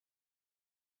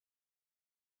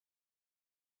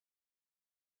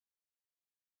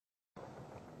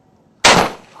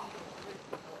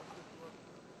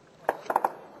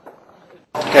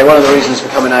Okay, one of the reasons for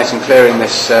coming out and clearing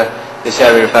this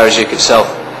area of Kajaki itself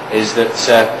is that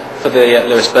for the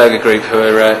Lewis Berger group, who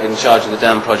are in charge of the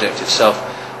dam project itself,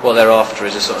 what they're after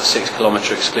is a sort of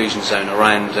 6-kilometre exclusion zone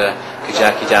around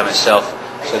Kajaki Dam itself,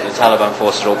 so that the Taliban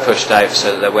forces are all pushed out,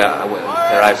 so that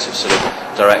they're out of sort of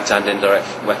direct and indirect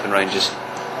weapon ranges.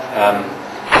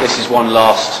 This is one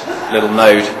last little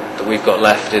node that we've got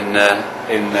left in the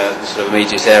sort of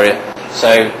immediate area.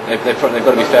 So they've got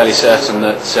to be fairly certain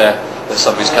that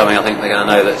something's coming. I think they're going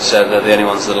to know that they're the only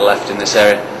ones that are left in this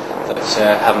area that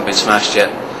haven't been smashed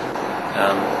yet.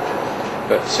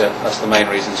 But that's the main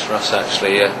reasons for us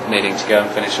actually needing to go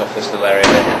and finish off this little area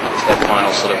here. It's their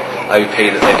final sort of OP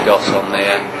that they've got on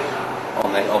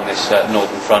this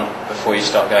northern front before you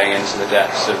start going into the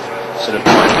depths of sort of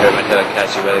Pyramid Hill and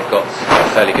Kajaki, where they've got a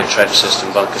fairly good trench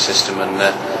system, bunker system, and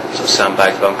sort of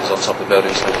sandbag bunkers on top of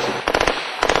buildings.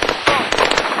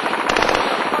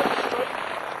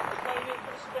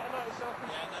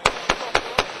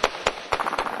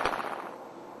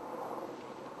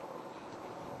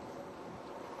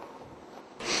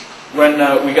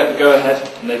 When we get the go-ahead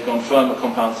and they've gone firm at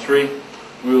compound 3,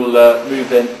 we will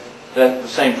move in the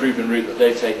same proven route that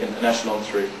they've taken an echelon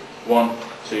through, 1,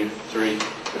 2, 3,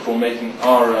 before making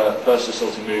our first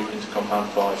assaulting move into compound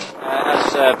 5.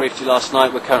 As briefed you last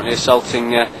night, we're currently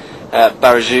assaulting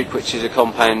Kajaki, which is a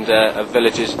compound of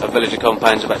villager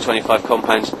compounds, about 25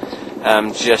 compounds,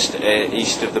 just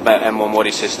east of the M1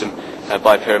 Wadi system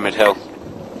by Pyramid Hill.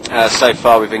 So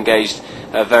far we've engaged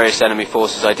various enemy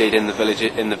forces ID'd in the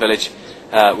village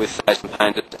with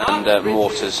 1,000-pounders and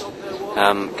mortars.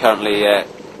 Currently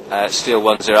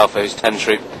Steel 10 Alpha, who's 10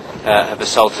 troop, have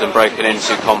assaulted and broken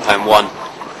into compound 1.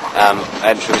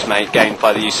 Entry was gained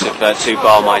by the use of 2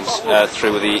 bar mines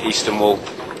through the eastern wall.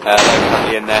 They're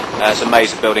currently in there. There's a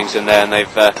maze of buildings in there, and they've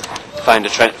found a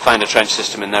trench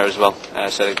system in there as well.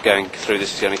 So going through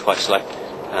this is going to be quite slow,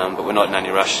 but we're not in any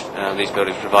rush. These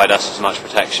buildings provide us as much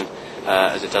protection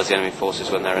as it does the enemy forces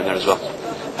when they're in there as well.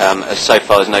 So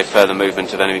far there's no further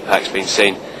movement of enemy packs being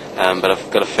seen, but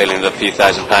I've got a feeling that a few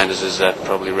 1,000-pounders has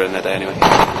probably ruined their day anyway.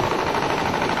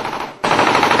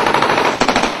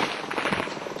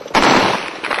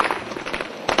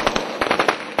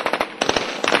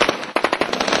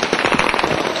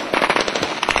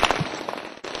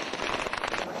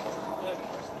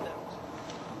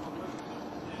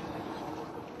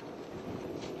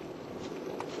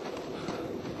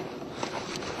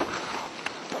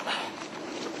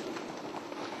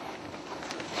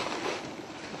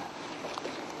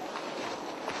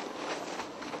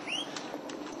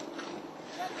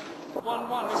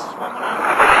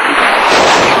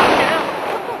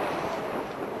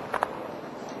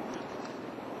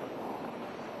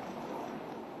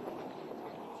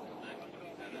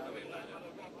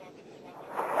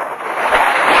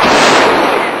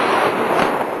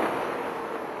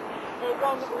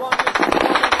 This is 1-1.